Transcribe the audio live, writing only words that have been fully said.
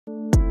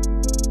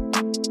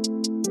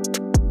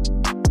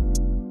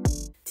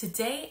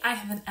Today I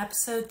have an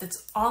episode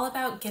that's all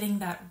about getting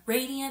that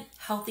radiant,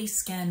 healthy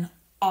skin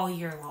all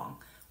year long.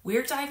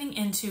 We're diving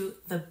into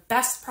the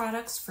best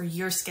products for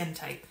your skin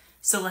type,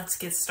 so let's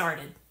get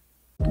started.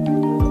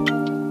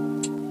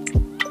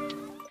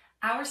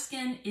 Our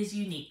skin is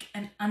unique,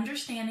 and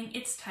understanding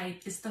its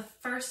type is the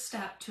first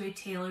step to a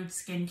tailored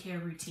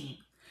skincare routine.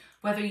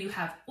 Whether you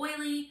have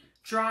oily,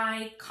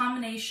 dry,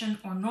 combination,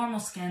 or normal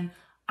skin,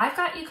 I've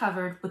got you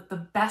covered with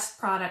the best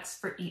products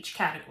for each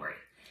category.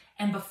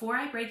 And before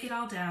I break it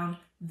all down,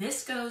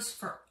 this goes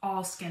for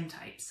all skin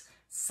types.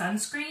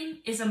 Sunscreen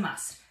is a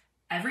must.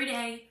 Every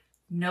day,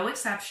 no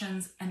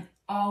exceptions, and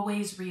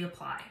always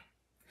reapply.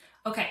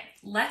 Okay,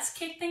 let's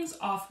kick things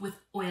off with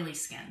oily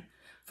skin.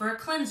 For a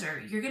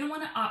cleanser, you're going to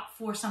want to opt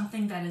for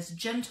something that is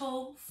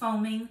gentle,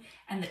 foaming,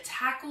 and that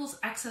tackles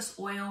excess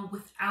oil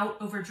without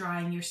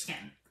over-drying your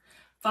skin.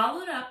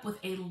 Follow it up with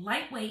a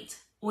lightweight,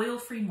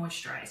 oil-free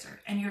moisturizer,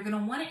 and you're going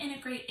to want to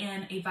integrate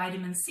in a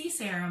vitamin C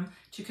serum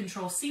to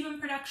control sebum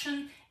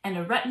production and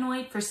a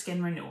retinoid for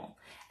skin renewal.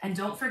 And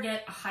don't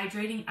forget a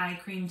hydrating eye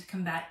cream to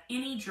combat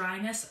any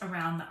dryness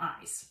around the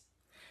eyes.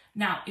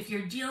 Now, if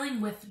you're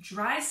dealing with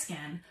dry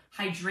skin,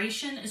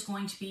 hydration is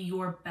going to be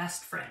your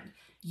best friend.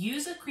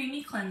 Use a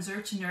creamy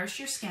cleanser to nourish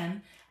your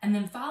skin, and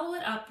then follow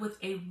it up with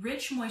a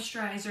rich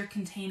moisturizer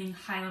containing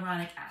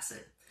hyaluronic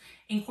acid.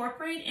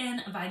 Incorporate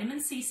in a vitamin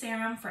C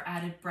serum for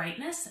added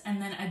brightness, and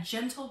then a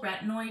gentle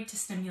retinoid to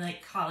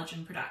stimulate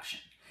collagen production.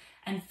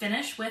 And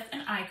finish with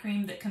an eye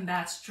cream that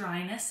combats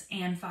dryness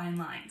and fine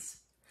lines.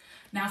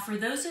 Now, for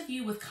those of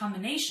you with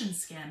combination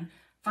skin,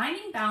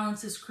 finding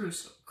balance is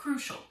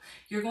crucial.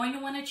 You're going to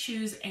want to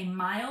choose a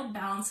mild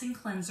balancing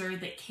cleanser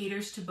that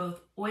caters to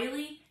both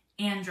oily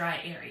and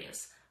dry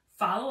areas.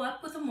 Follow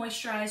up with a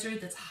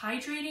moisturizer that's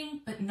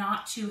hydrating but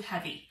not too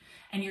heavy.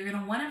 And you're going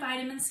to want a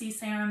vitamin C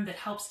serum that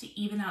helps to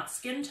even out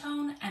skin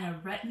tone, and a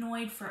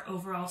retinoid for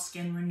overall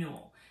skin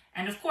renewal.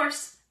 And of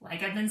course,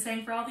 like I've been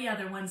saying for all the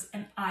other ones,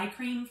 an eye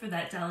cream for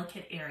that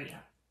delicate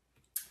area.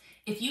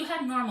 If you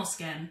have normal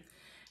skin,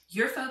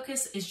 your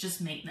focus is just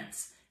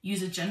maintenance.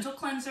 Use a gentle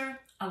cleanser,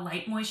 a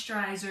light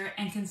moisturizer,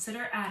 and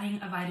consider adding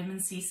a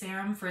vitamin C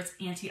serum for its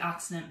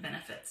antioxidant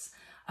benefits.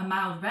 A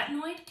mild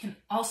retinoid can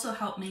also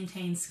help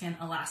maintain skin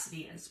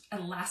elasticity,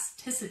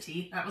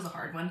 that was a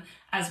hard one,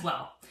 as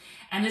well.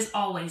 And as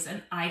always,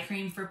 an eye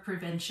cream for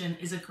prevention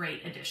is a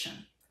great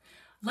addition.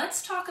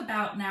 Let's talk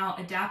about now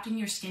adapting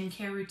your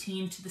skincare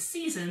routine to the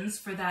seasons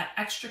for that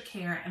extra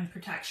care and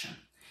protection.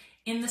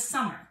 In the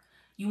summer,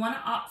 you want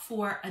to opt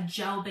for a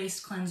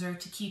gel-based cleanser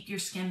to keep your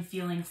skin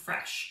feeling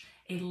fresh.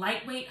 A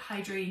lightweight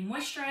hydrating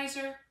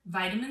moisturizer,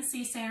 vitamin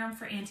C serum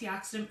for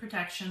antioxidant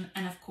protection,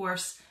 and of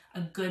course, a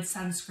good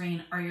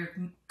sunscreen are your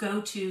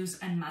go-tos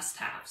and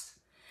must-haves.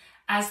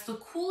 As the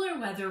cooler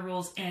weather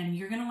rolls in,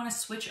 you're going to want to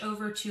switch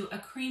over to a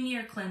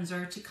creamier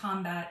cleanser to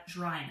combat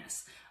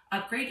dryness.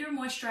 Upgrade your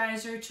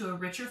moisturizer to a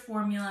richer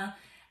formula,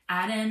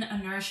 add in a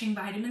nourishing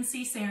vitamin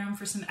C serum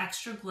for some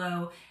extra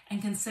glow,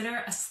 and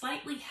consider a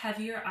slightly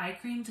heavier eye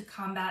cream to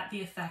combat the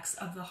effects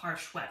of the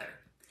harsh weather.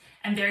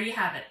 And there you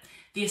have it,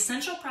 the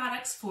essential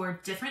products for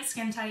different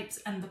skin types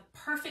and the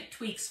perfect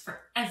tweaks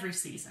for every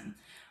season.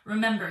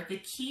 Remember, the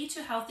key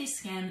to healthy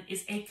skin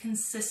is a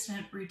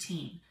consistent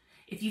routine.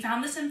 If you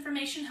found this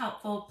information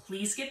helpful,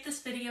 please give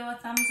this video a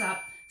thumbs up,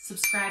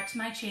 subscribe to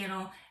my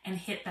channel, and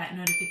hit that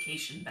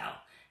notification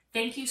bell.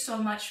 Thank you so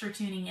much for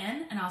tuning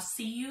in, and I'll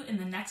see you in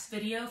the next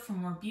video for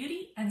more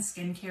beauty and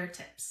skincare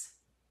tips.